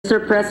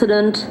Mr.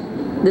 President,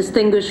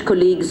 distinguished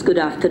colleagues, good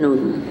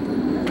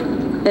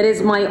afternoon. It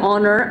is my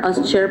honor as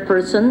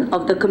chairperson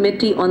of the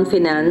Committee on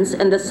Finance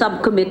and the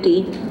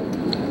Subcommittee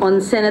on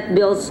Senate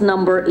Bills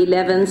number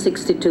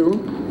 1162,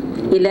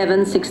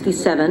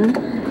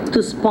 1167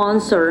 to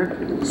sponsor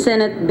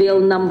Senate Bill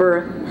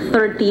number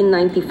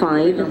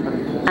 1395,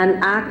 an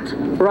act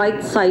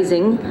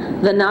right-sizing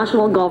the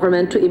national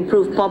government to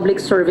improve public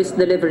service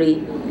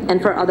delivery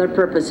and for other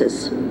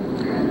purposes.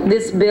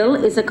 This bill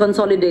is a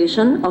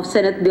consolidation of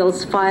Senate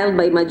bills filed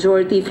by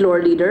Majority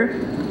Floor Leader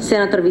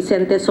Senator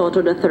Vicente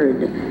Soto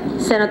III,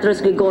 Senators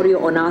Gregorio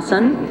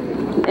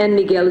Onasan and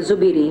Miguel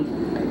Zubiri,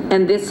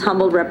 and this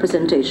humble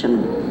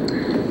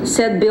representation.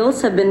 Said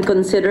bills have been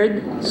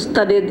considered,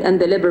 studied, and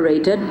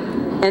deliberated,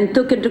 and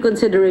took into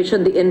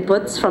consideration the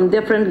inputs from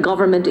different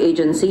government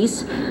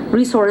agencies,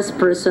 resource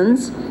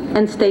persons,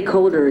 and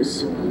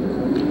stakeholders.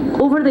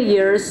 Over the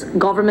years,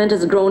 government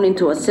has grown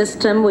into a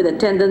system with a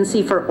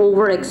tendency for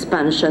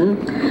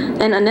overexpansion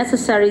and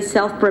unnecessary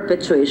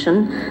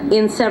self-perpetuation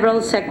in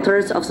several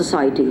sectors of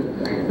society.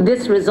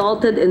 This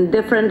resulted in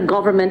different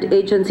government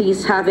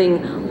agencies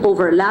having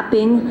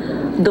overlapping,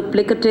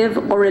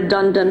 duplicative, or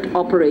redundant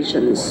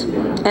operations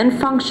and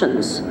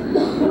functions,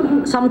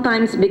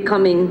 sometimes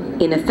becoming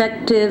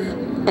ineffective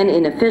and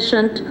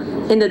inefficient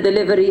in the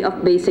delivery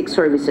of basic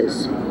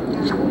services.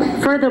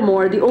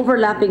 Furthermore, the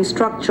overlapping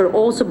structure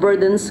also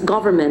burdens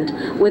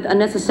government with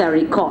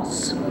unnecessary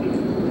costs.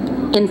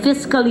 In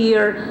fiscal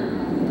year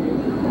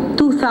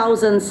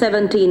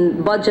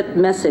 2017 budget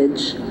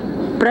message,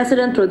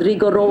 President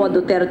Rodrigo Roa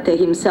Duterte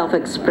himself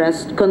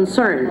expressed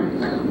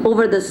concern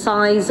over the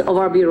size of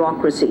our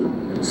bureaucracy.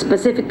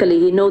 Specifically,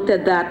 he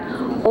noted that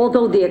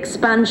although the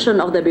expansion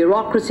of the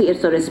bureaucracy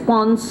is a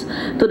response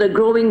to the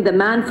growing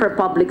demand for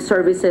public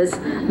services,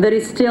 there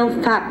is still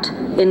fat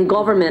in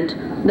government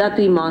that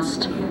we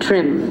must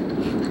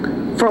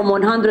trim. From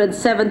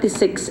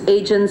 176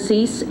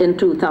 agencies in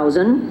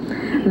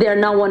 2000, there are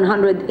now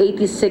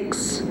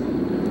 186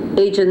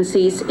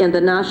 agencies in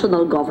the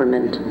national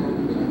government.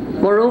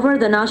 Moreover,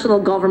 the national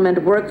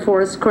government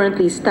workforce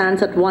currently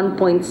stands at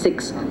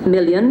 1.6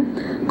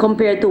 million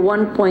compared to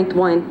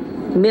 1.1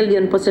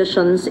 million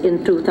positions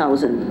in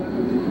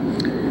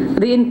 2000.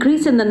 The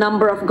increase in the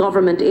number of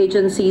government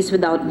agencies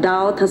without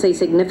doubt has a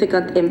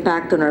significant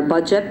impact on our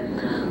budget.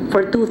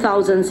 For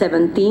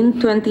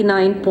 2017,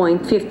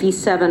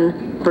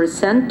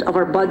 29.57% of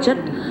our budget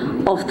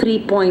of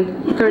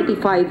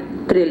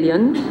 3.35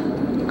 trillion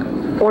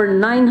or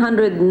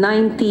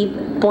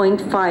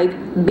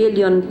 990.5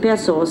 billion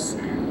pesos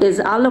is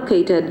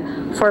allocated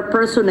for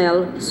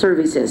personnel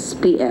services,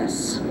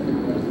 PS.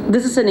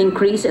 This is an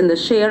increase in the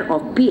share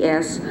of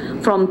PS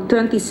from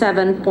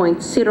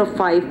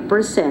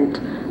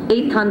 27.05%,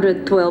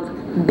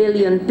 812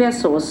 billion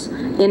pesos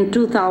in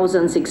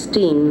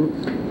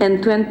 2016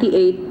 and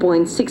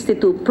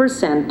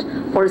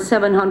 28.62% or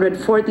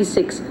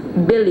 746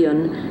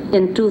 billion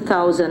in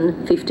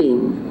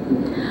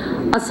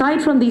 2015.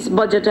 Aside from these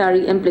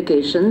budgetary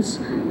implications,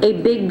 a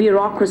big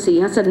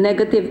bureaucracy has a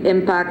negative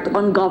impact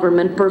on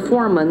government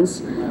performance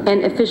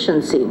and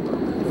efficiency.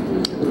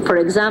 For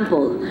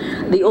example,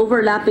 the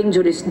overlapping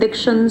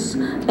jurisdictions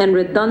and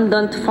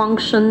redundant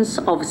functions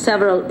of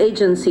several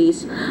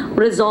agencies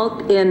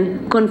result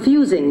in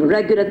confusing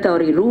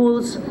regulatory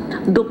rules,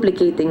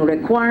 duplicating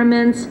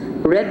requirements,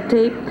 red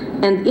tape,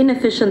 and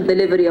inefficient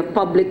delivery of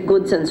public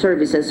goods and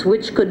services,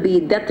 which could be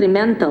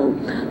detrimental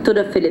to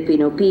the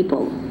Filipino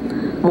people.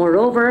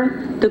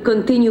 Moreover, to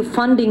continue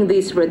funding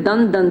these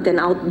redundant and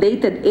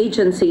outdated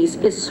agencies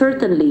is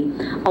certainly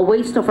a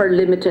waste of our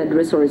limited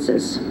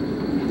resources.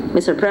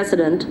 Mr.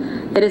 President,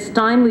 it is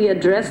time we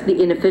address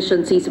the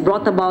inefficiencies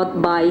brought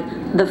about by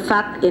the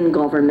fat in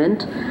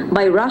government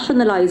by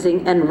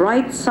rationalizing and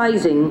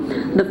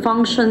right-sizing the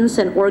functions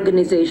and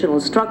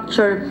organizational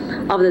structure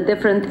of the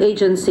different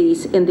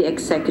agencies in the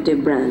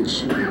executive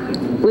branch.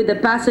 With the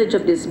passage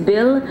of this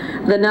bill,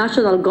 the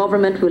national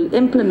government will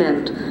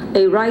implement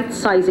a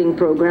right-sizing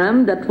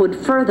program that would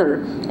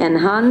further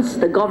enhance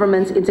the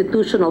government's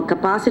institutional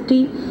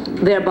capacity,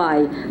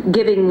 thereby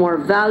giving more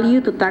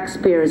value to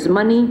taxpayers'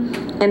 money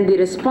and be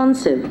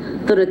responsive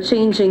to the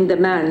changing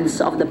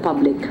demands of the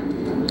public.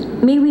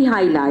 May we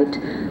highlight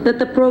that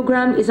the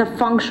program is a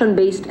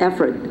function-based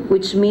effort,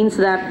 which means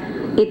that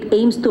it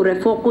aims to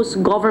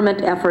refocus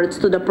government efforts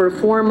to the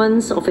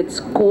performance of its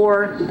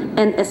core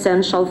and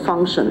essential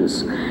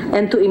functions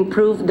and to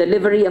improve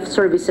delivery of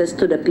services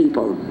to the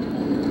people.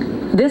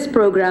 This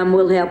program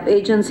will help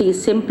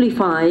agencies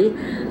simplify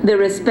their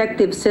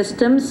respective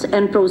systems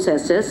and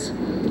processes,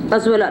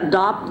 as well as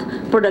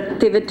adopt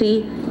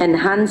productivity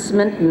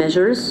enhancement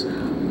measures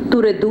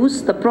to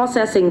reduce the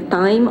processing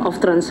time of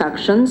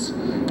transactions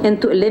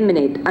and to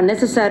eliminate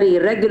unnecessary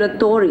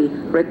regulatory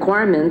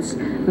requirements,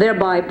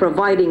 thereby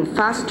providing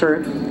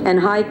faster and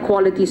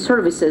high-quality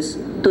services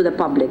to the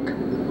public.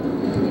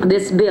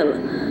 This bill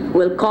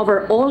will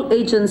cover all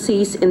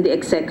agencies in the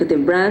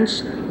executive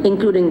branch,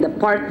 including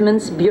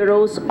departments,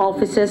 bureaus,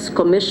 offices,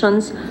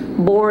 commissions,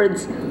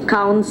 boards,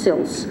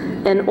 councils,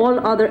 and all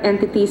other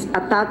entities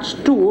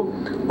attached to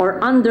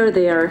or under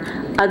their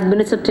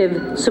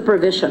administrative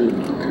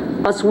supervision,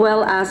 as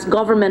well as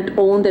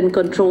government-owned and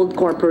controlled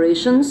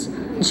corporations,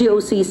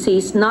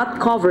 GOCCs not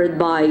covered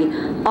by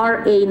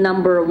RA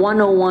number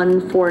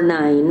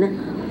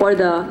 10149 or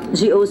the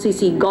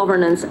GOCC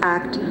Governance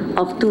Act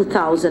of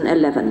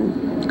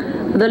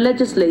 2011. The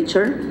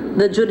legislature,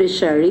 the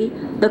judiciary,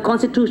 the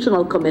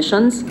constitutional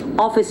commissions,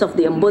 Office of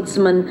the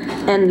Ombudsman,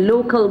 and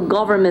local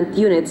government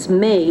units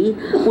may,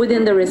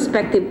 within their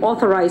respective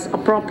authorized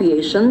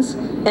appropriations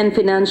and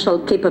financial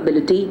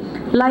capability,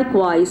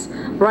 likewise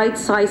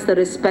right-size the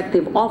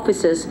respective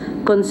offices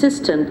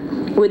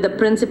consistent with the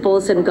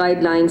principles and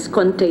guidelines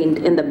contained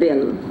in the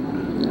bill.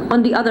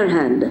 On the other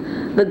hand,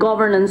 the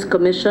Governance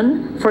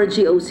Commission for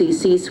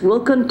GOCCs will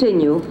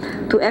continue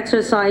to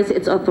exercise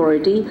its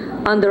authority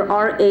under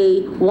RA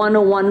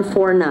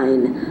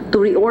 10149 to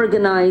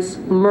reorganize,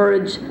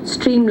 merge,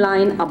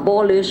 streamline,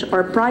 abolish,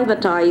 or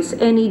privatize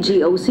any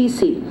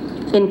GOCC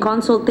in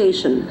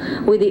consultation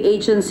with the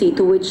agency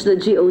to which the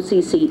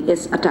GOCC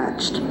is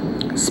attached.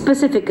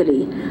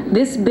 Specifically,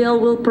 this bill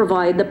will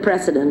provide the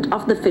President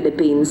of the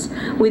Philippines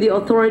with the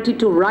authority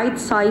to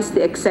right-size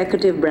the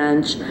executive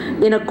branch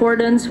in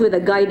accordance with the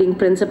guiding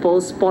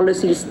principles,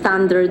 policies,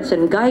 standards,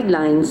 and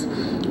guidelines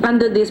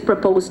under this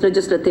proposed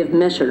legislative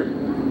measure.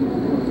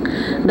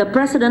 The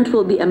President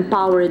will be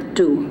empowered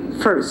to,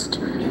 first,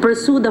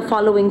 pursue the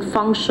following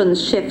function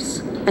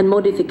shifts and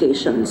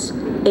modifications.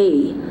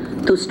 A,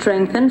 to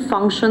strengthen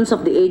functions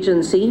of the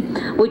agency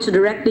which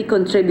directly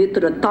contribute to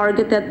the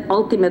targeted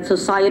ultimate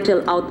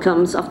societal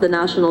outcomes of the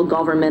national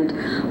government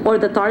or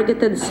the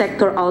targeted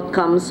sector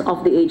outcomes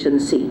of the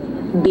agency.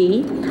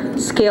 B,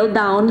 scale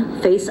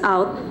down, phase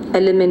out,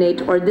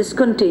 eliminate, or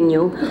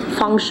discontinue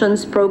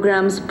functions,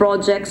 programs,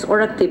 projects,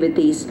 or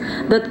activities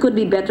that could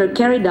be better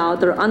carried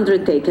out or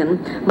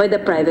undertaken by the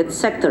private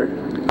sector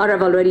or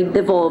have already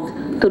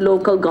devolved to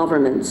local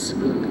governments.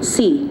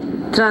 C,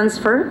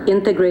 transfer,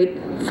 integrate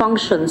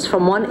functions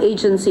from one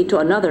agency to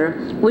another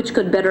which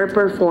could better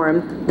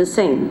perform the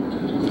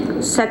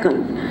same.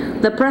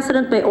 Second, the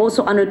President may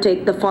also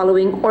undertake the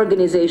following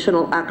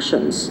organizational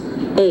actions.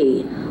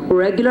 A,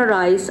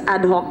 regularize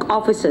ad hoc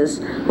offices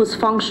whose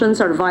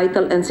functions are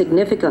vital and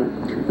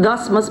significant,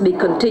 thus must be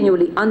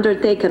continually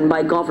undertaken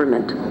by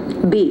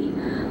government. B,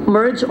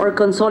 merge or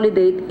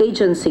consolidate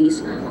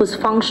agencies whose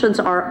functions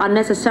are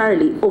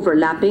unnecessarily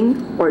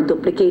overlapping or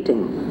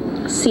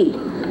duplicating. C,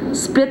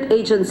 split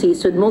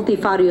agencies with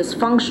multifarious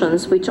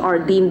functions which are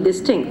deemed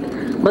distinct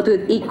but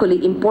with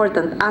equally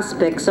important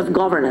aspects of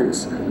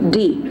governance.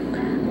 D,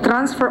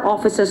 transfer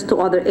offices to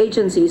other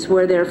agencies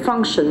where their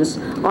functions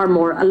are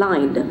more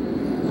aligned.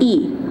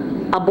 E,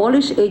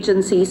 abolish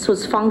agencies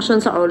whose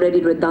functions are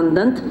already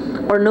redundant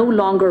or no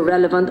longer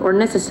relevant or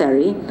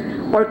necessary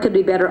or could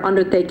be better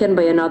undertaken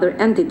by another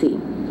entity,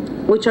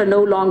 which are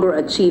no longer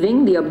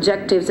achieving the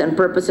objectives and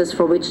purposes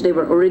for which they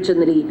were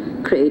originally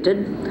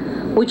created,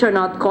 which are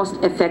not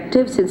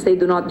cost-effective since they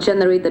do not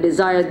generate the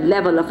desired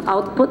level of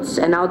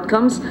outputs and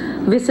outcomes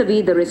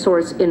vis-a-vis the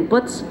resource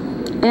inputs,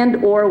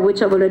 and or which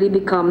have already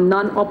become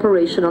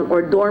non-operational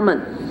or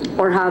dormant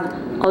or have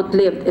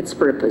outlived its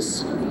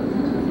purpose.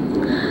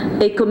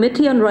 A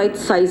committee on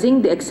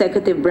right-sizing the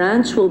executive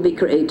branch will be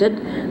created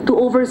to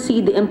oversee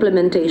the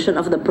implementation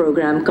of the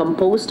program,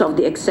 composed of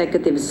the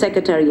Executive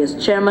Secretary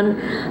as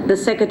chairman, the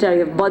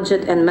Secretary of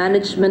Budget and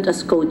Management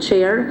as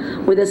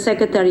co-chair, with the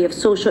Secretary of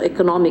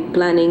Socio-Economic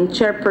Planning,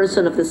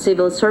 chairperson of the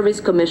Civil Service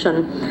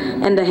Commission,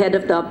 and the head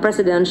of the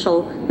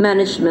Presidential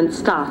Management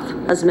Staff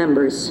as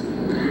members.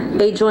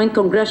 A joint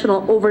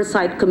congressional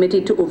oversight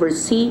committee to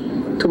oversee,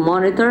 to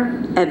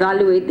monitor,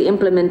 evaluate the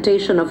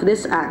implementation of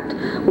this act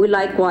will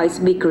likewise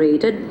be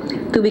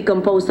created, to be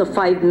composed of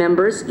 5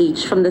 members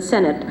each from the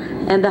Senate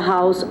and the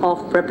House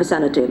of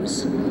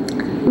Representatives.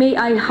 May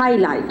I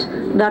highlight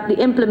that the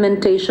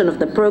implementation of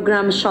the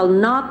program shall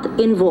not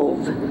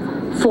involve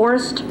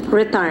forced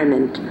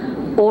retirement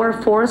or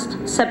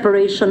forced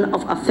separation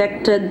of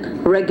affected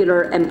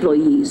regular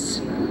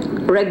employees.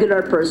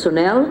 Regular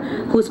personnel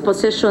whose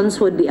positions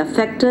would be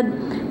affected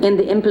in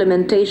the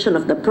implementation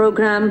of the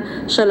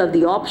program shall have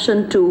the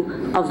option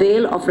to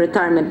avail of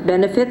retirement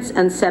benefits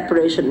and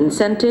separation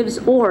incentives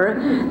or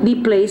be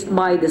placed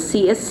by the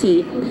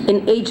CSC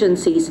in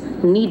agencies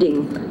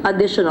needing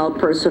additional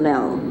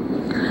personnel.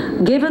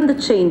 Given the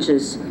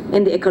changes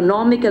in the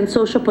economic and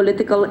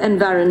socio-political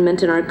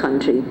environment in our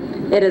country,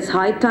 it is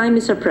high time,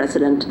 Mr.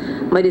 President,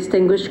 my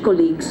distinguished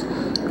colleagues,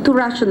 to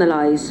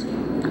rationalize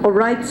or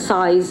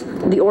right-size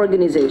the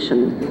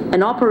organization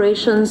and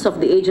operations of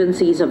the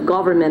agencies of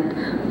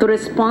government to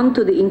respond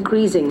to the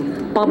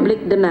increasing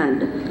public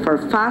demand for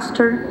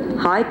faster,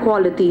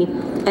 high-quality,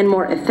 and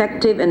more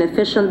effective and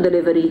efficient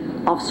delivery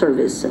of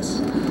services.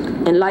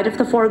 In light of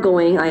the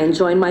foregoing, I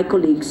enjoin my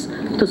colleagues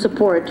to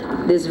support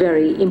this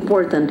very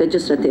important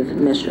legislative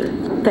measure.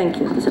 Thank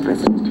you, Mr.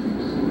 President.